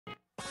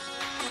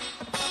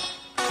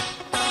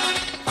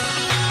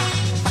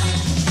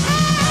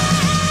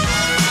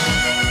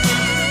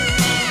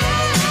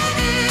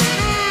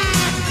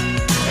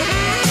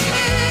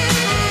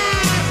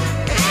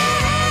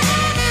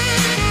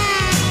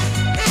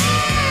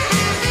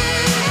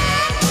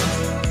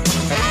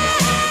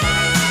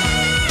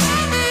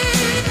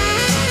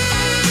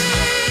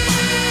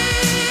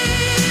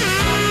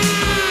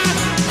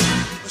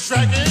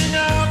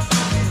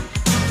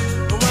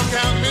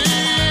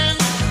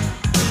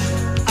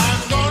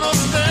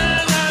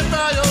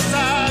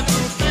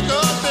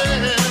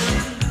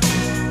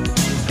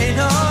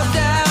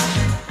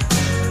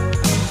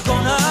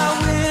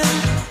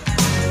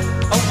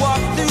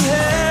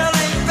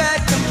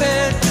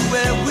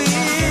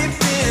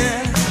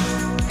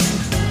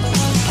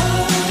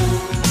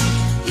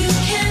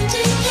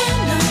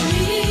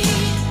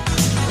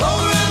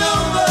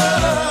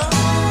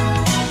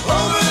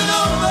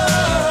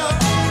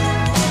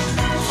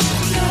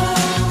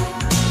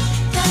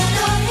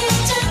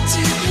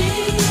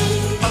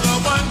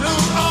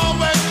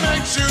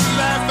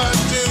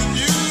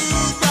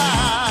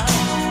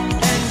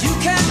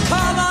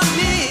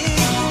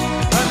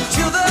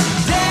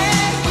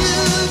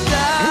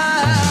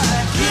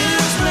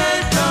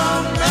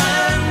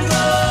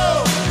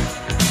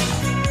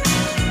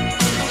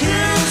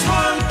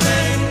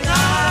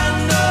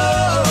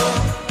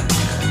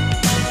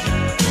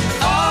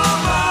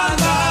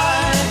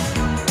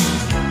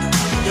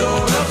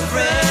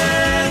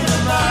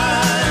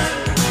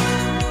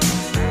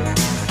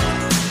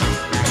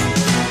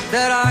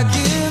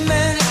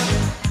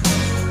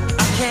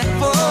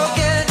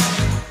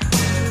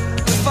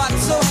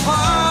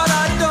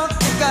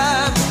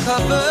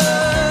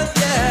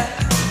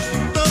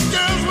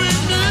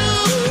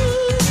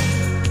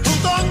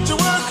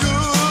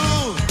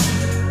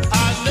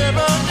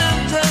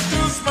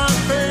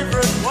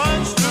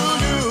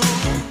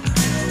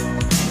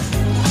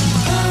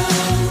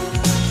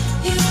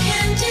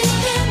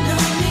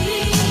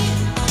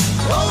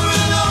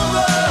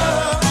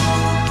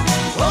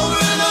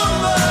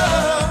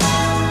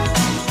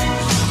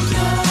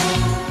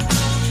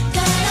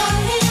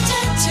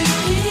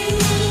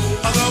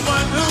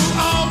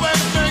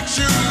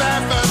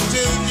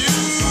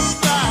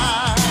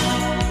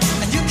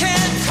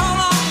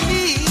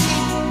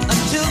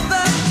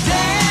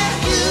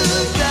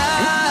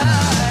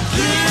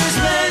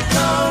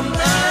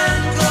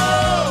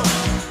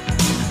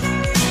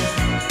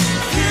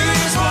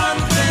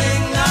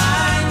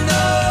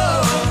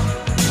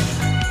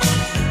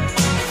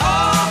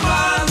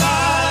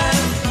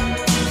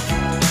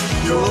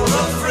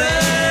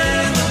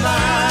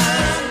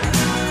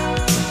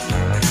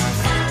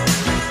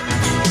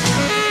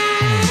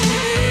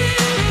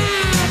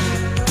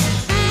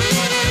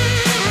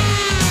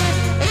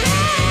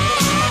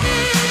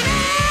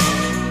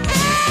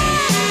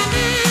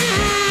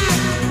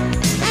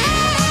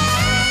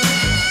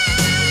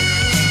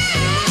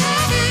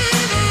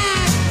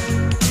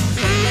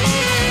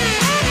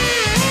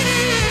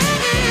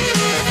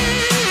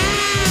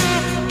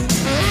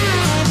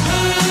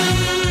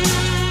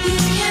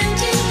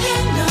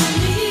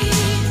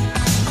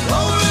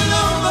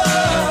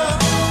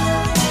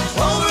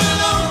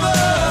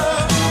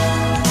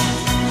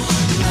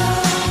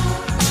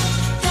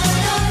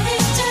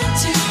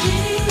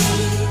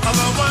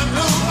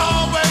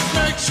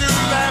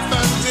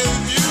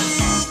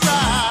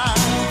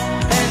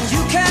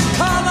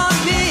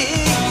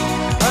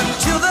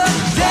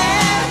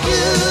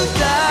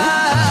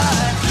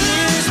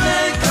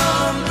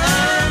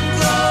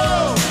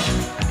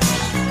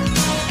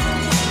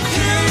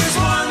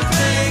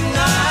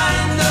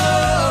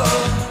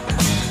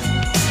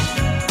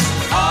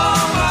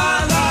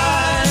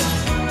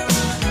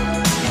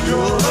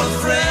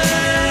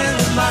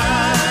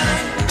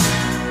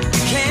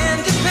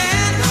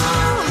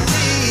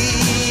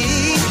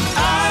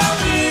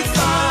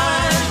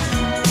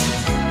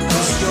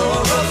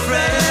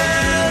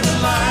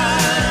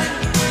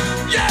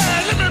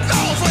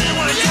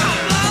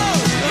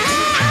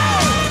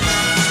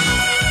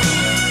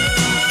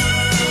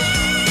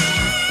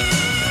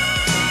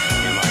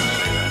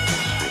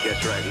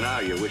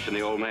you're wishing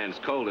the old man's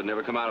cold had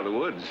never come out of the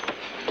woods.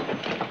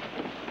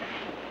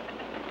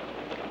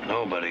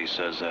 Nobody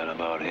says that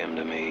about him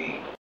to me.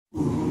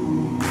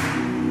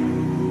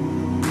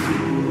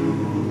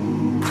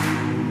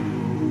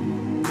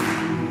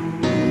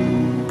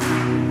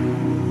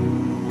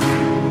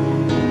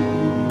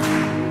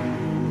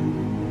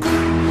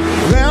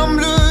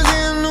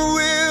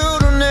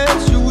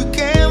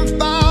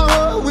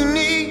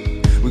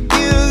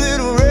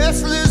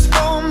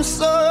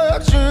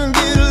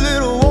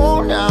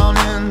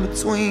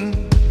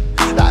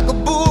 Like a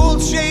bull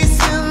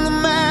chasing the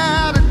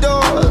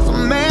matadors, a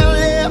man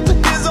left to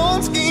his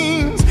own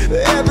schemes.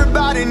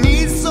 Everybody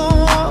needs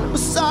someone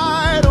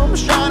beside him,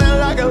 shining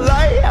like a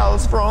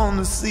lighthouse from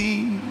the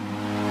sea.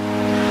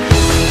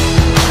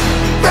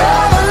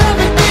 Brother, let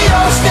me be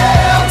your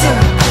shelter,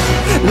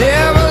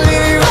 never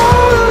leave you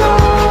all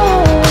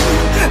alone.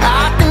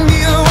 I can be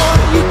the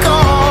one you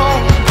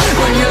call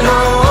when you're low.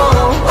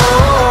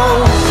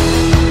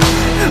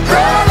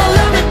 Brother,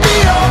 let me be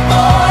your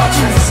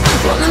fortress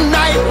when the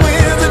night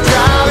winds are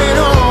driving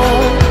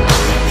home.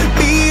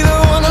 Be the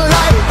one to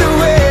light the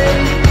way,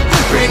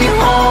 bring you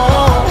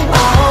home.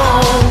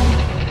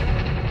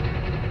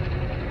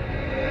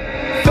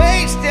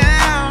 Face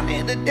down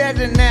in the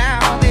desert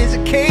now, there's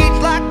a cage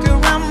locked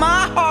around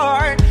my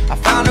heart. I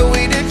found a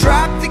way to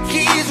drop the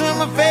keys when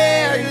my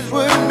failures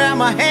were. Now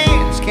my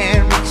hands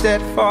can't reach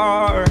that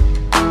far.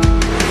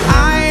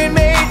 I ain't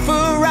made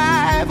for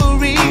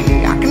rivalry,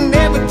 I can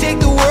never take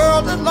the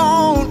world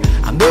alone.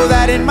 I know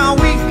that in my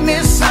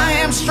weakness I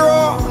am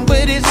strong,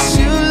 but it's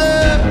your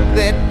love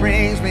that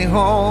brings me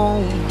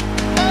home.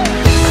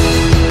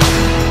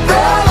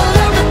 Brother,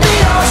 let me be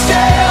your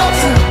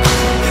shelter,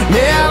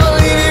 never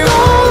leave you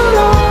all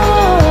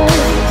alone.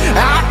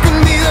 I can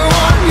be the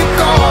one you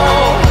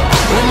call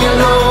when you're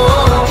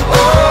low.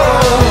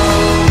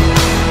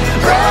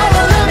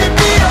 Brother, let me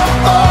be your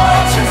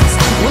fortress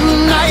when the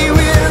night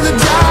winds are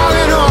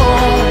driving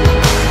home.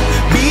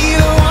 Be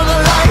the one to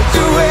light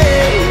the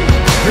way,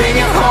 bring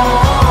you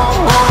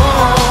home.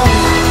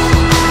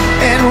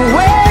 And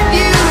when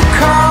you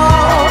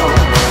call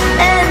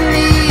and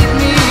need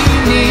me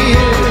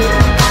near,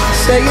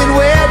 saying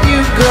where'd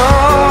you go,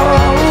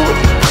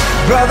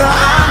 brother,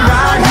 I'm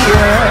right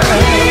here.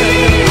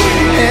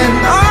 And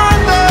on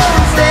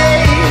those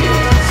days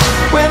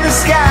when the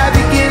sky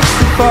begins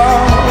to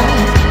fall,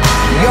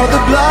 you're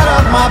the blood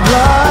of my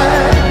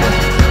blood,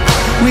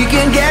 we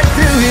can get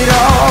through it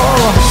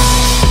all.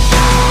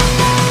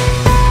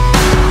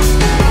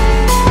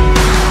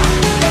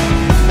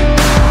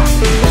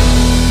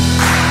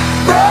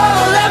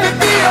 Brother, let me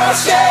be your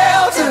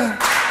shelter,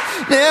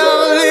 never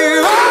leave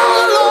you all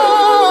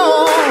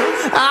alone.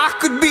 I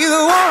could be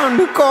the one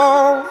to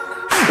call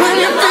when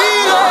you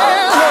feel